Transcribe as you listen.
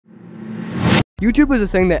YouTube is a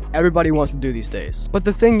thing that everybody wants to do these days. But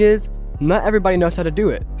the thing is, not everybody knows how to do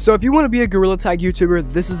it. So if you want to be a gorilla tag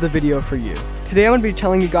YouTuber, this is the video for you. Today I'm going to be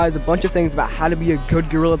telling you guys a bunch of things about how to be a good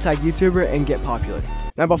gorilla tag YouTuber and get popular.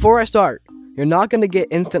 Now before I start, you're not going to get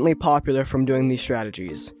instantly popular from doing these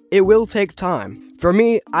strategies. It will take time. For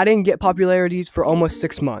me, I didn't get popularity for almost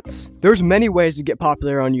 6 months. There's many ways to get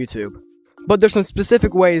popular on YouTube, but there's some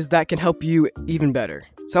specific ways that can help you even better.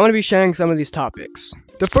 So I'm going to be sharing some of these topics.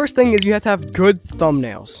 The first thing is you have to have good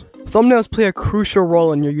thumbnails. Thumbnails play a crucial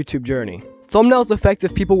role in your YouTube journey. Thumbnails affect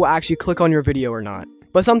if people will actually click on your video or not.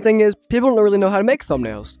 But something is, people don't really know how to make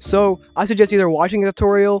thumbnails. So I suggest either watching a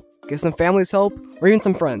tutorial, get some family's help, or even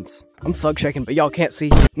some friends. I'm thug shaking, but y'all can't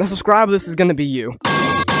see. Now subscribe, this is gonna be you.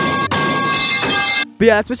 But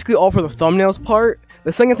yeah, that's basically all for the thumbnails part.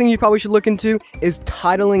 The second thing you probably should look into is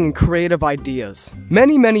titling and creative ideas.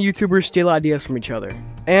 Many YouTubers steal ideas from each other,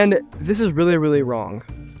 and this is really wrong.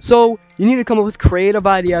 So you need to come up with creative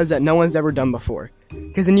ideas that no one's ever done before,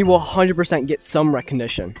 because then you will 100% get some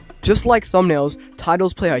recognition. Just like thumbnails,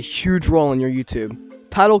 titles play a huge role in your YouTube.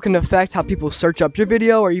 Title can affect how people search up your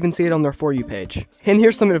video or even see it on their For You page. And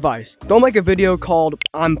here's some advice. Don't make a video called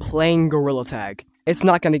I'm playing gorilla tag. It's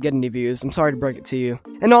not going to get any views, I'm sorry to break it to you.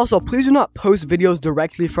 And also, please do not post videos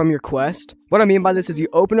directly from your Quest. What I mean by this is you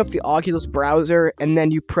open up the Oculus browser and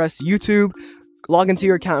then you press YouTube, log into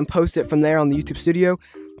your account and post it from there on the YouTube studio.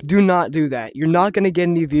 Do not do that. You're not going to get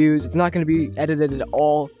any views. It's not going to be edited at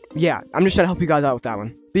all. Yeah, I'm just trying to help you guys out with that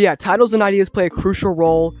one. But yeah, titles and ideas play a crucial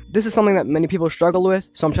role. This is something that many people struggle with,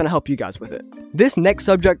 so I'm trying to help you guys with it. This next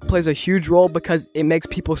subject plays a huge role because it makes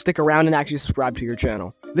people stick around and actually subscribe to your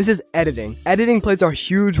channel. This is editing. Editing plays a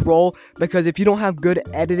huge role because if you don't have good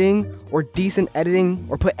editing or decent editing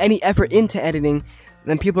or put any effort into editing,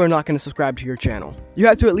 then people are not going to subscribe to your channel. You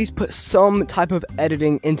have to at least put some type of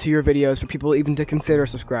editing into your videos for people even to consider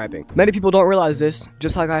subscribing. Many people don't realize this,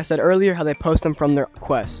 just like I said earlier, how they post them from their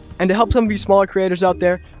Quest. And to help some of you smaller creators out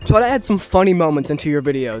there, try to add some funny moments into your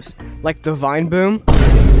videos, like the Vine boom.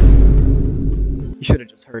 You should have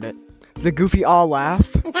just heard it. The goofy aw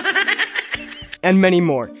laugh. And many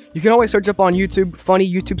more. You can always search up on YouTube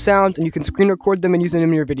funny YouTube sounds and you can screen record them and use them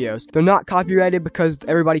in your videos. They're not copyrighted because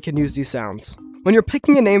everybody can use these sounds. When you're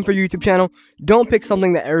picking a name for your YouTube channel, don't pick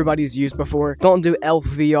something that everybo's used before. Don't do Elf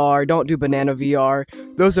VR, don't do Banana VR.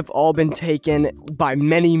 Those have all been taken by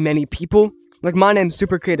many people. Like my name's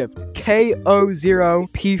super creative,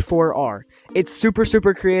 KO0P4R. It's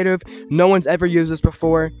super creative. No one's ever used this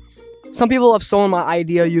before. Some people have stolen my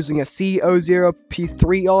idea using a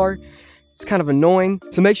CO0P3R. It's kind of annoying,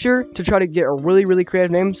 so make sure to try to get a really creative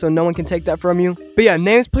name so no one can take that from you. But yeah,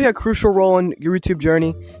 names play a crucial role in your YouTube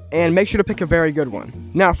journey, and make sure to pick a very good one.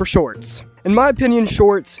 Now for shorts. In my opinion,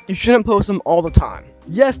 shorts, you shouldn't post them all the time.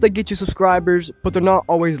 Yes, they get you subscribers, but they're not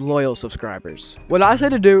always loyal subscribers. What I say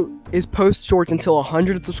to do is post shorts until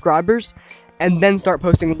 100 subscribers, and then start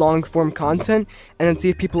posting long form content, and then see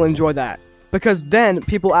if people enjoy that. Because then,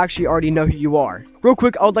 people actually already know who you are. Real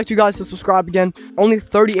quick, I would like you guys to subscribe again. Only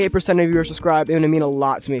 38% of you are subscribed, and it would mean a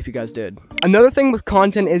lot to me if you guys did. Another thing with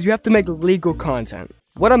content is you have to make legal content.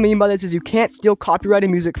 What I mean by this is you can't steal copyrighted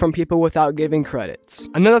music from people without giving credits.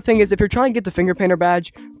 Another thing is if you're trying to get the finger painter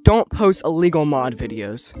badge, don't post illegal mod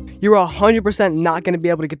videos. You're 100% not going to be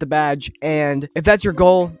able to get the badge, and if that's your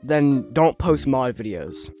goal, then don't post mod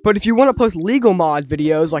videos. But if you want to post legal mod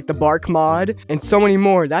videos like the Bark mod and so many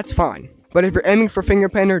more, that's fine. But if you're aiming for finger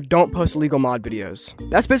painter, don't post illegal mod videos.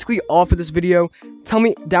 That's basically all for this video. Tell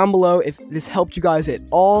me down below if this helped you guys at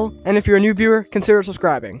all. And if you're a new viewer, consider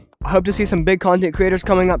subscribing. I hope to see some big content creators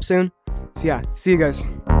coming up soon. So yeah, see you guys.